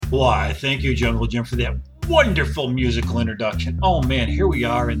Why, thank you, Jungle Jim, for that wonderful musical introduction. Oh man, here we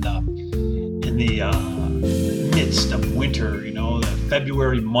are in the midst of winter. You know, the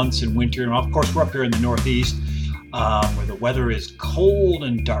February months in winter, and of course we're up here in the Northeast, where the weather is cold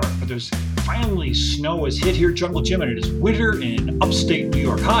and dark. But there's finally snow has hit here, Jungle Jim, and it is winter in upstate New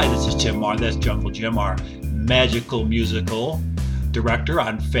York. Hi, this is Tim Marr. That's Jungle Jim, our magical musical director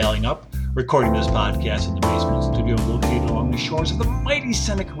on Failing Up. Recording this podcast in the basement studio located along the shores of the mighty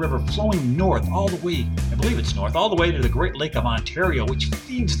Seneca River, flowing north all the way, I believe it's north, all the way to the Great Lake of Ontario, which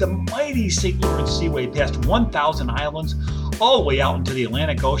feeds the mighty St. Lawrence Seaway past 1,000 islands, all the way out into the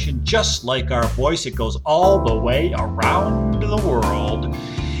Atlantic Ocean. Just like our voice, it goes all the way around the world.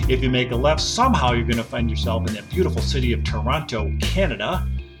 If you make a left, somehow you're going to find yourself in that beautiful city of Toronto, Canada.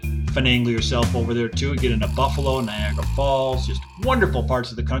 Finagle yourself over there too, get into Buffalo, Niagara Falls, just wonderful parts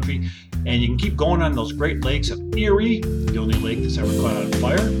of the country. And you can keep going on those great lakes of Erie, the only lake that's ever caught on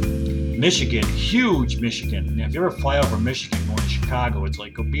fire. Michigan, huge Michigan. Now, if you ever fly over Michigan going to Chicago, it's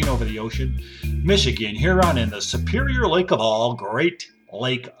like being over the ocean. Michigan, Huron, and the Superior Lake of all, Great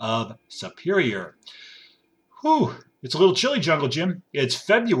Lake of Superior. Whew, it's a little chilly, Jungle Jim. It's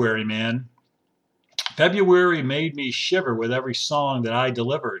February, man. February made me shiver with every song that I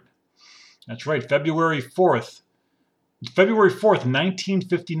delivered. That's right, February 4th,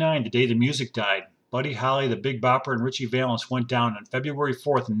 1959, the day the music died. Buddy Holly, the Big Bopper, and Richie Valens went down on February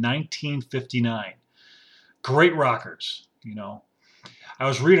 4th, 1959. Great rockers, you know. I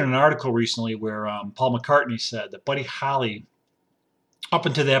was reading an article recently where Paul McCartney said that Buddy Holly, up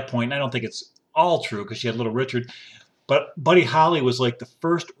until that point, and I don't think it's all true because she had Little Richard, but Buddy Holly was like the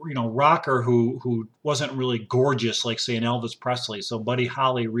first, rocker who wasn't really gorgeous like, say, an Elvis Presley. So Buddy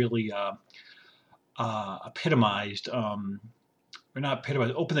Holly really opened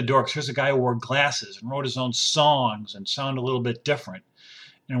the door, because here's a guy who wore glasses and wrote his own songs and sounded a little bit different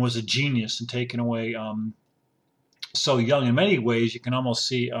and was a genius and taken away so young. In many ways, you can almost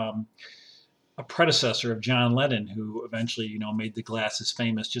see a predecessor of John Lennon, who eventually, made the glasses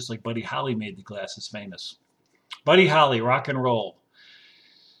famous, just like Buddy Holly made the glasses famous. Buddy Holly, rock and roll.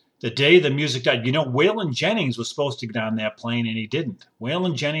 The day the music died. Waylon Jennings was supposed to get on that plane, and he didn't.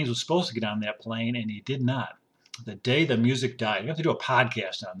 Waylon Jennings was supposed to get on that plane, and he did not. The day the music died. We have to do a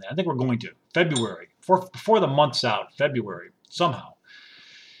podcast on that. I think we're going to. February. Before the month's out. February. Somehow.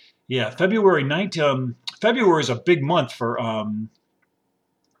 Yeah, February 9th. February is a big month for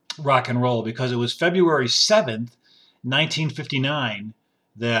rock and roll, because it was February 7th, 1959,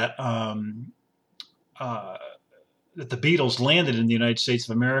 that that the Beatles landed in the United States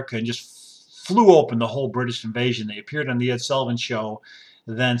of America and just flew open the whole British invasion. They appeared on the Ed Sullivan Show,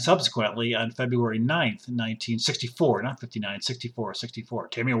 then subsequently on February 9th, 1964, not 59, 64.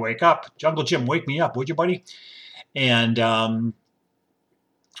 Timmy, wake up. Jungle Jim, wake me up, would you, buddy? And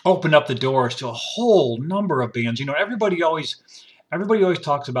opened up the doors to a whole number of bands. Everybody always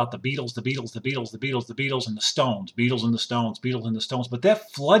talks about the Beatles, and the Stones, Beatles and the Stones. But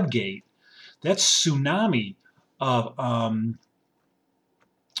that floodgate, that tsunami of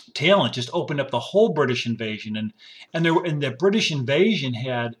talent just opened up the whole British invasion, and the British invasion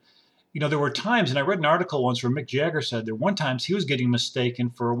had, there were times, and I read an article once where Mick Jagger said there one times he was getting mistaken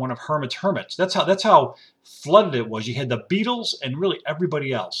for one of Hermits Hermits. That's how flooded it was. You had the Beatles and really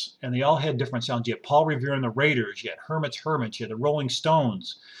everybody else, and they all had different sounds. You had Paul Revere and the Raiders, you had Hermits Hermits, you had the Rolling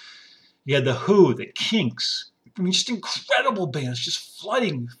Stones, you had the Who, the Kinks. I mean, just incredible bands, just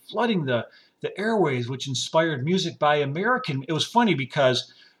flooding the airways, which inspired music by American. It was funny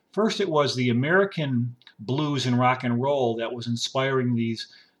because first it was the American blues and rock and roll that was inspiring these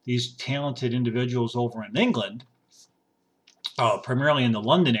talented individuals over in England, primarily in the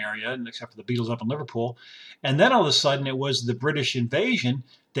London area, except for the Beatles up in Liverpool. And then all of a sudden it was the British invasion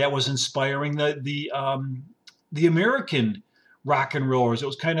that was inspiring the American rock and rollers. It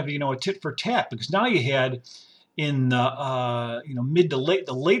was kind of, a tit for tat, because now you had, in the mid to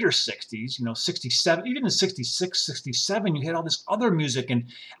the later 60s, 67, even in 66, 67, you had all this other music. And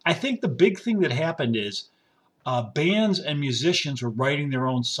I think the big thing that happened is bands and musicians were writing their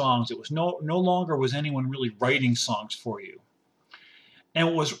own songs. It was no longer was anyone really writing songs for you. And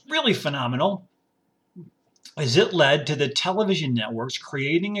what was really phenomenal is it led to the television networks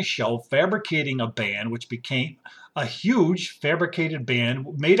creating a show, fabricating a band, which became a huge fabricated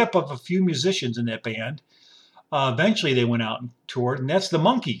band made up of a few musicians in that band. Eventually they went out and toured, and that's the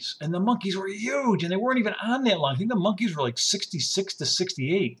Monkees. And the Monkees were huge, and they weren't even on that long. I think the Monkees were like 66 to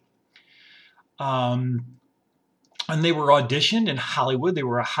 68. And they were auditioned in Hollywood. They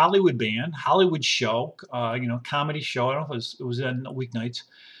were a Hollywood band, Hollywood show, comedy show. I don't know if it was on weeknights.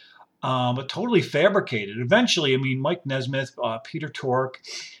 but totally fabricated. Eventually, I mean, Mike Nesmith, Peter Tork,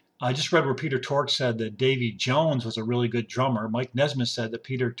 I just read where Peter Tork said that Davy Jones was a really good drummer. Mike Nesmith said that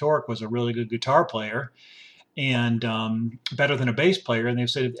Peter Tork was a really good guitar player and better than a bass player. And they've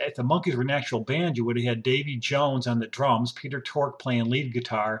said if the Monkees were an actual band, you would have had Davy Jones on the drums, Peter Tork playing lead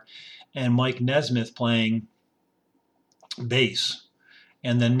guitar, and Mike Nesmith playing bass.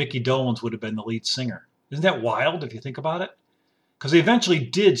 And then Mickey Dolenz would have been the lead singer. Isn't that wild if you think about it? Because they eventually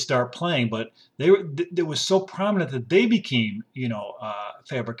did start playing, but it was so prominent that they became,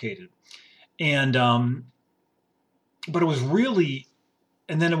 fabricated. And but it was really,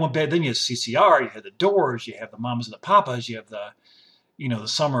 and then it went bad. Then you had CCR, you had the Doors, you have the Mamas and the Papas, you have the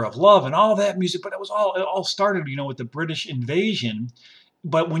Summer of Love, and all that music. But it all started, with the British invasion.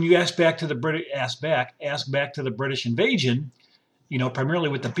 But when you ask back to the British invasion, primarily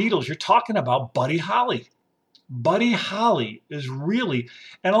with the Beatles, you're talking about Buddy Holly. Buddy Holly is really,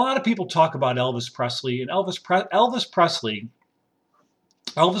 and a lot of people talk about Elvis Presley, and Elvis Presley,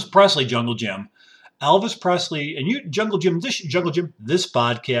 Jungle Jim, Elvis Presley, and you, Jungle Jim, this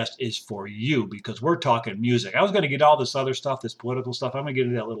podcast is for you because we're talking music. I was going to get all this other stuff, this political stuff. I'm going to get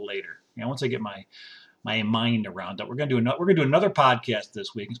into that a little later. Once I get my mind around it, we're going to do another podcast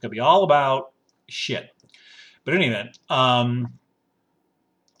this week. It's going to be all about shit. But anyway,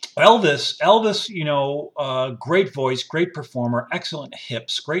 Elvis, great voice, great performer, excellent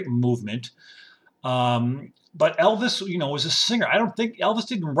hips, great movement. But Elvis, was a singer. I don't think Elvis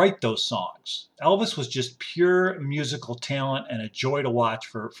didn't write those songs. Elvis was just pure musical talent and a joy to watch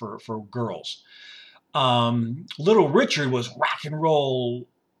for girls. Little Richard was rock and roll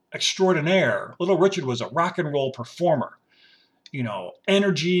extraordinaire. Little Richard was a rock and roll performer.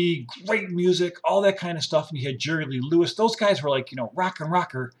 Energy, great music, all that kind of stuff. And you had Jerry Lee Lewis. Those guys were like, rock and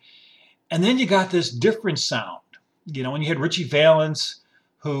rocker. And then you got this different sound, and you had Richie Valens,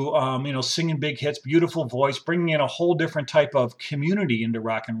 who, singing big hits, beautiful voice, bringing in a whole different type of community into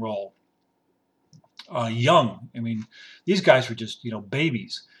rock and roll. Young. These guys were just,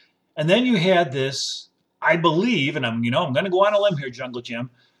 babies. And then you had this, I believe, and I'm going to go on a limb here, Jungle Jim,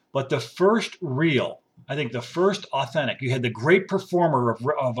 but the first authentic, you had the great performer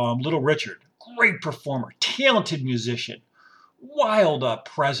of Little Richard, great performer, talented musician, wild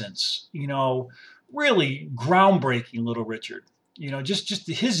presence, really groundbreaking Little Richard. Just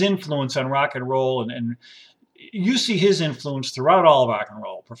his influence on rock and roll, and you see his influence throughout all of rock and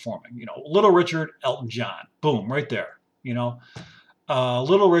roll performing. Little Richard, Elton John, boom, right there.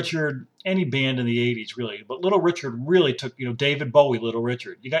 Little Richard, any band in the '80s really, but Little Richard really took. David Bowie, Little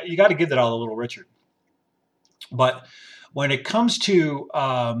Richard. You got to give that all to Little Richard. But when it comes to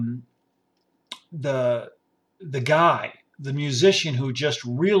the guy, the musician who just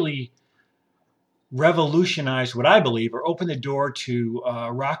really revolutionized what I believe, or opened the door to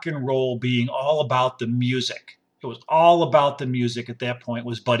rock and roll being all about the music. It was all about the music at that point,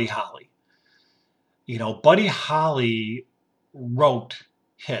 was Buddy Holly. Buddy Holly wrote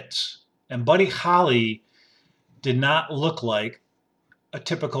hits, and Buddy Holly did not look like a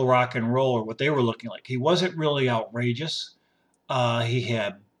typical rock and roller, what they were looking like. He wasn't really outrageous. He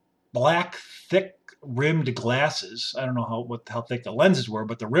had black, thick rimmed glasses. I don't know how thick the lenses were,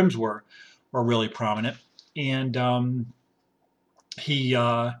 but the rims were really prominent. And he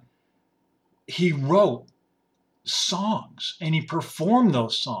wrote songs, and he performed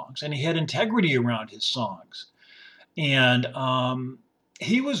those songs, and he had integrity around his songs. And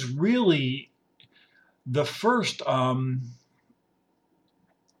he was really the first.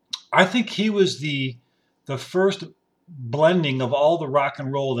 I think he was the first blending of all the rock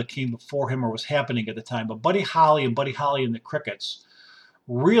and roll that came before him or was happening at the time. But Buddy Holly and the Crickets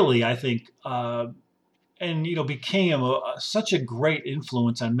really, I think, became such a great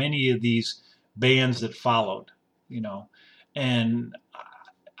influence on many of these bands that followed. And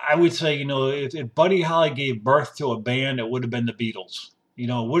I would say, if Buddy Holly gave birth to a band, it would have been the Beatles.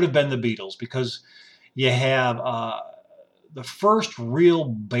 It would have been the Beatles, because you have the first real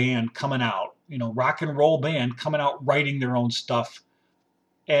band coming out, rock and roll band coming out writing their own stuff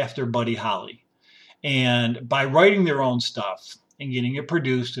after Buddy Holly. And by writing their own stuff and getting it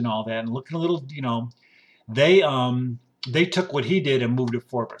produced and all that and looking a little, they took what he did and moved it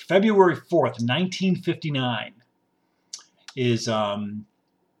forward. But February 4th, 1959 is the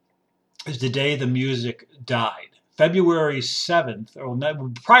day the music died. February 7th, or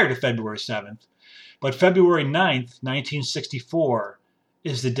prior to February 7th, but February 9th, 1964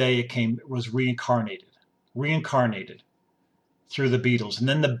 is the day it was reincarnated through the Beatles. And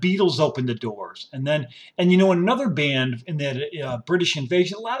then the Beatles opened the doors. And another band in that British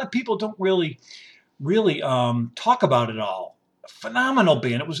invasion, a lot of people don't really talk about it all. phenomenal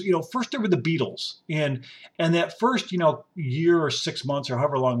band. It was, first they were the Beatles, and that first, year or 6 months or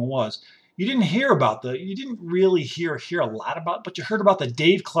however long it was, you didn't really hear a lot about, but you heard about the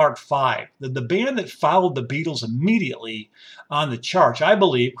Dave Clark Five, the band that followed the Beatles immediately on the charts. I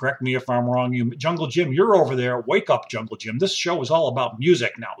believe, correct me if I'm wrong, Jungle Jim, you're over there. Wake up, Jungle Jim. This show is all about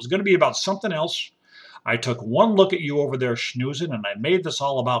music now. It was going to be about something else. I took one look at you over there snoozing, and I made this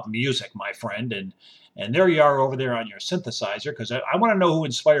all about music, my friend. And there you are over there on your synthesizer, because I want to know who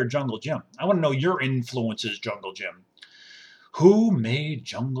inspired Jungle Jim. I want to know your influences, Jungle Jim. Who made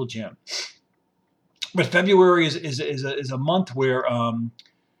Jungle Jim? But February is a month where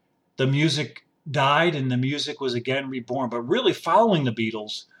the music died and the music was again reborn. But really, following the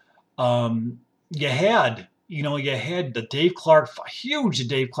Beatles, you had the Dave Clark huge,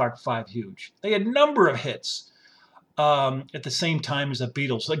 huge. They had a number of hits at the same time as the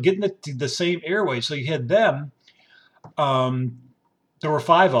Beatles, like getting the same airwaves. So you had them. There were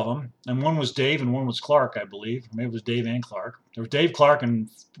 5 of them, and one was Dave and one was Clark, I believe. Maybe it was Dave and Clark. There was Dave, Clark, and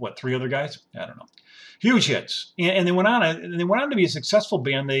 3 other guys? I don't know. Huge hits, and they went on. To be a successful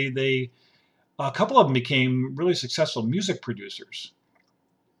band. They a couple of them became really successful music producers,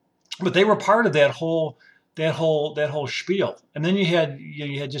 but they were part of that whole spiel. And then you had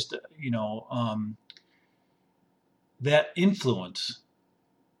just that influence.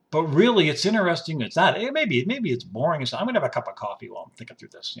 But really, it's interesting. It's not. Maybe it's boring. I'm gonna have a cup of coffee while I'm thinking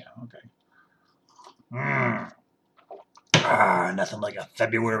through this. Yeah. Okay. Nothing like a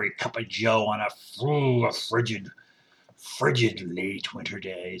February cup of Joe on a frigid late winter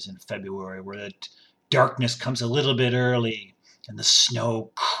days in February, where the darkness comes a little bit early and the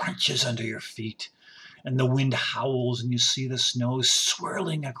snow crunches under your feet and the wind howls and you see the snow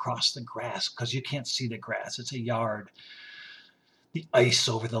swirling across the grass because you can't see the grass. It's a yard. The ice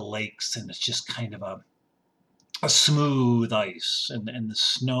over the lakes, and it's just kind of a smooth ice, and the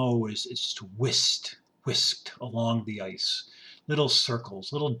snow is just whisked along the ice. Little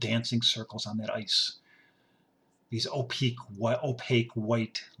circles, little dancing circles on that ice. These opaque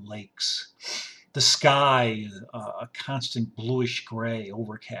white lakes. The sky, a constant bluish gray,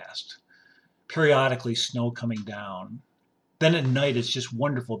 overcast. Periodically, snow coming down. Then at night, it's just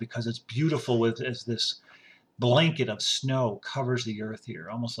wonderful because it's beautiful as this blanket of snow covers the earth here,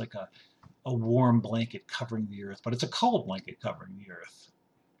 almost like a warm blanket covering the earth, but it's a cold blanket covering the earth.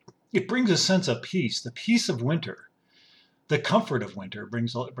 It brings a sense of peace, the peace of winter. The comfort of winter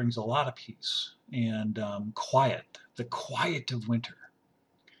brings a lot of peace and quiet, the quiet of winter,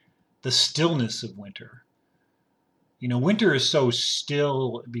 the stillness of winter. Winter is so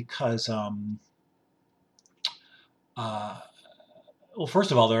still because well,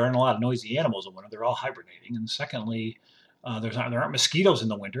 first of all, there aren't a lot of noisy animals in winter. They're all hibernating. And secondly, there aren't mosquitoes in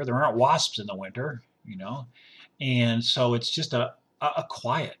the winter. There aren't wasps in the winter, And so it's just a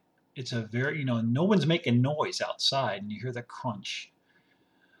quiet. It's a very, no one's making noise outside, and you hear the crunch.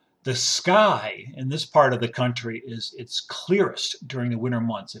 The sky in this part of the country it's clearest during the winter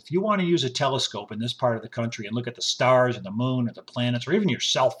months. If you want to use a telescope in this part of the country and look at the stars and the moon and the planets, or even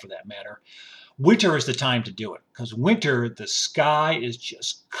yourself for that matter, winter is the time to do it, because winter, the sky is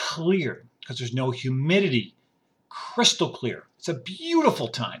just clear because there's no humidity, crystal clear. It's a beautiful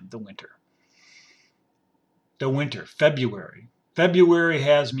time, the winter. February. February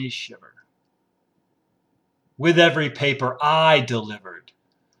has me shiver. With every paper I delivered,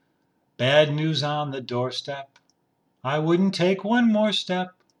 bad news on the doorstep. I wouldn't take one more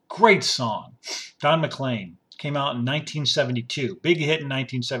step. Great song. Don McLean. Came out in 1972. Big hit in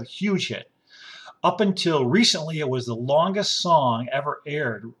 1970. Huge hit. Up until recently, it was the longest song ever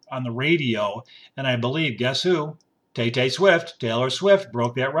aired on the radio. And I believe, guess who? Tay-Tay Swift, Taylor Swift,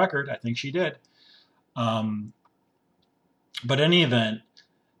 broke that record. I think she did. But in any event,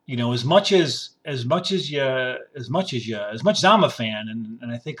 as much as I'm a fan,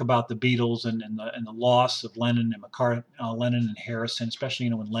 and I think about the Beatles and the loss of Lennon and Harrison,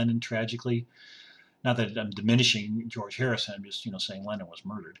 especially when Lennon tragically, not that I'm diminishing George Harrison, I'm just saying Lennon was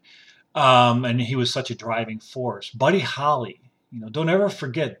murdered. And he was such a driving force. Buddy Holly, don't ever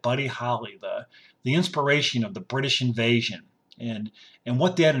forget Buddy Holly, the inspiration of the British invasion and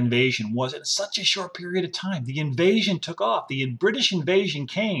what that invasion was in such a short period of time. The invasion took off. The British invasion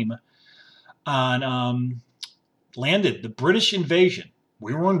came on, landed, the British invasion.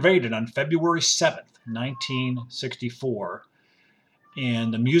 We were invaded on February 7th, 1964,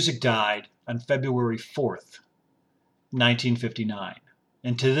 and the music died on February 4th, 1959.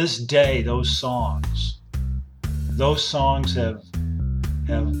 And to this day, those songs have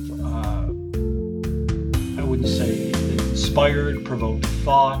I wouldn't say inspired, provoked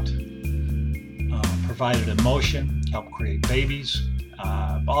thought, provided emotion. help create babies,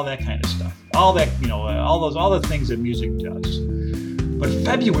 all that kind of stuff. All that, all the things that music does. But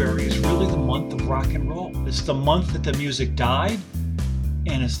February is really the month of rock and roll. It's the month that the music died,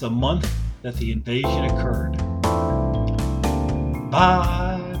 and it's the month that the invasion occurred.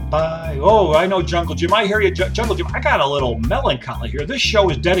 Bye, bye. Oh, I know, Jungle Jim. I hear you, Jungle Jim. I got a little melancholy here. This show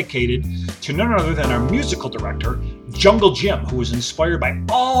is dedicated to none other than our musical director, Jungle Jim, who was inspired by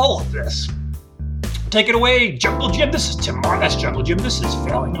all of this. Take it away, Jungle Jim. This is Tim Moore. That's Jungle Jim. This is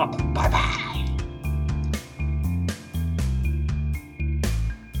Filling Up. Bye-bye.